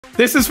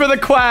This is for the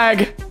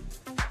Quag.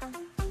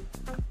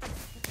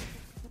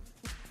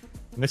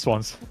 And this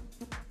one's.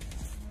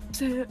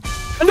 And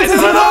this is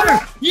another.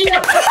 Yeah.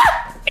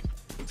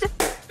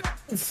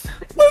 Let's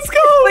go.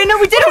 Wait, no,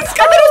 we did it. I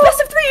thought it was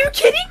best of 3. Are you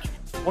kidding?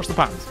 Watch the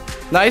patterns.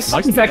 Nice.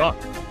 Nice. In fact,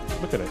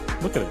 look at it.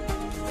 Look at it.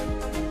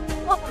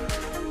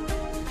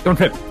 don't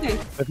trip.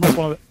 They've missed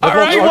one of the... All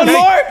right, one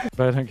more.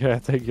 But I don't care.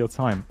 Take your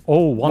time.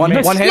 Oh, One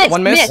miss. hit.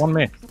 One miss. One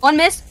miss. One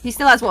miss. He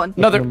still has one.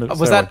 Another.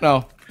 Was that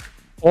no?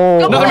 Oh,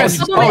 Another Double miss.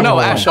 miss. Oh no,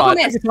 Ash shot.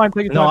 Double miss. Take your time.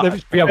 Take your No,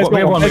 time. we have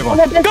one.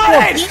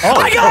 Got it!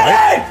 I got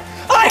it!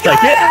 I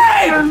got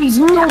it! There's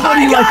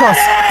nobody like us.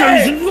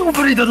 There's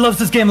nobody that loves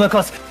this game like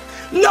us.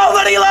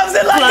 Nobody loves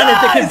it like Planet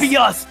that us! can be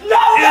us.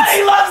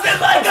 Nobody loves it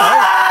like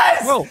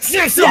us! Well,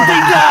 Say something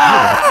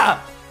now!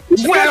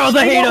 Where are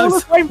the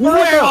haters?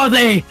 Where are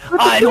they?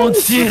 I don't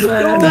see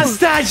them. The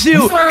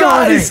statue! Where are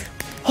Guys!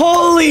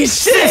 Holy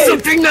Say shit!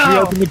 something we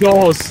now! open the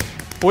doors.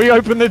 We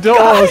open the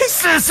doors.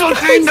 Say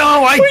something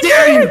now! I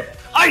dare you!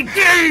 I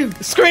dare you!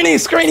 Screeny!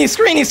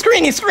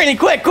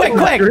 Quick!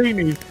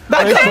 Greenies.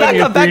 Back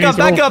up!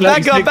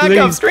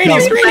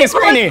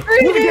 Screeny!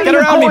 Get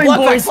around me!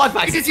 Blood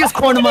packs! Easiest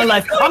coin of my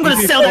life. I'm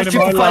gonna sell that shit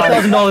for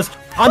 $5,000.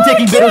 I'm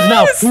taking bidders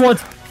now. Who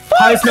wants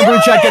highest number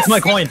in chat gets my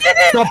coin?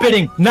 Stop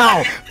bidding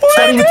now.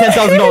 Starting with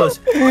 $10,000,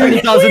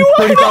 30,000,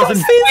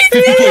 30,000,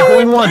 50K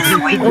going once,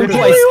 going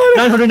twice,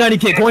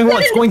 990K going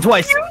once, going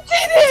twice,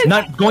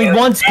 not going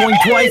once, going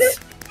twice,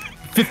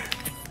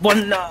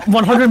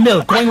 100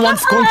 mil going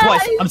once, going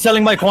twice. I'm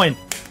selling my coin.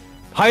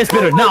 Highest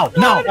bidder now,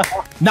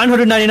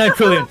 999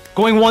 trillion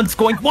going once,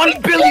 going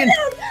 1 billion.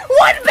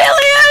 1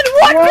 billion!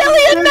 1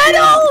 billion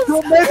medals!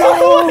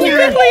 1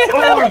 billion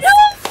medals!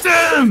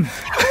 Damn! We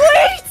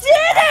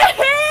did it!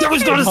 There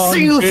was not a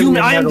single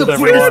human. I am the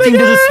greatest king to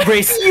this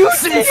race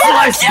since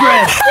sliced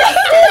bread.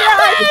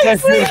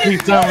 Definitely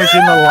sandwich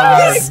in the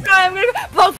land. Well,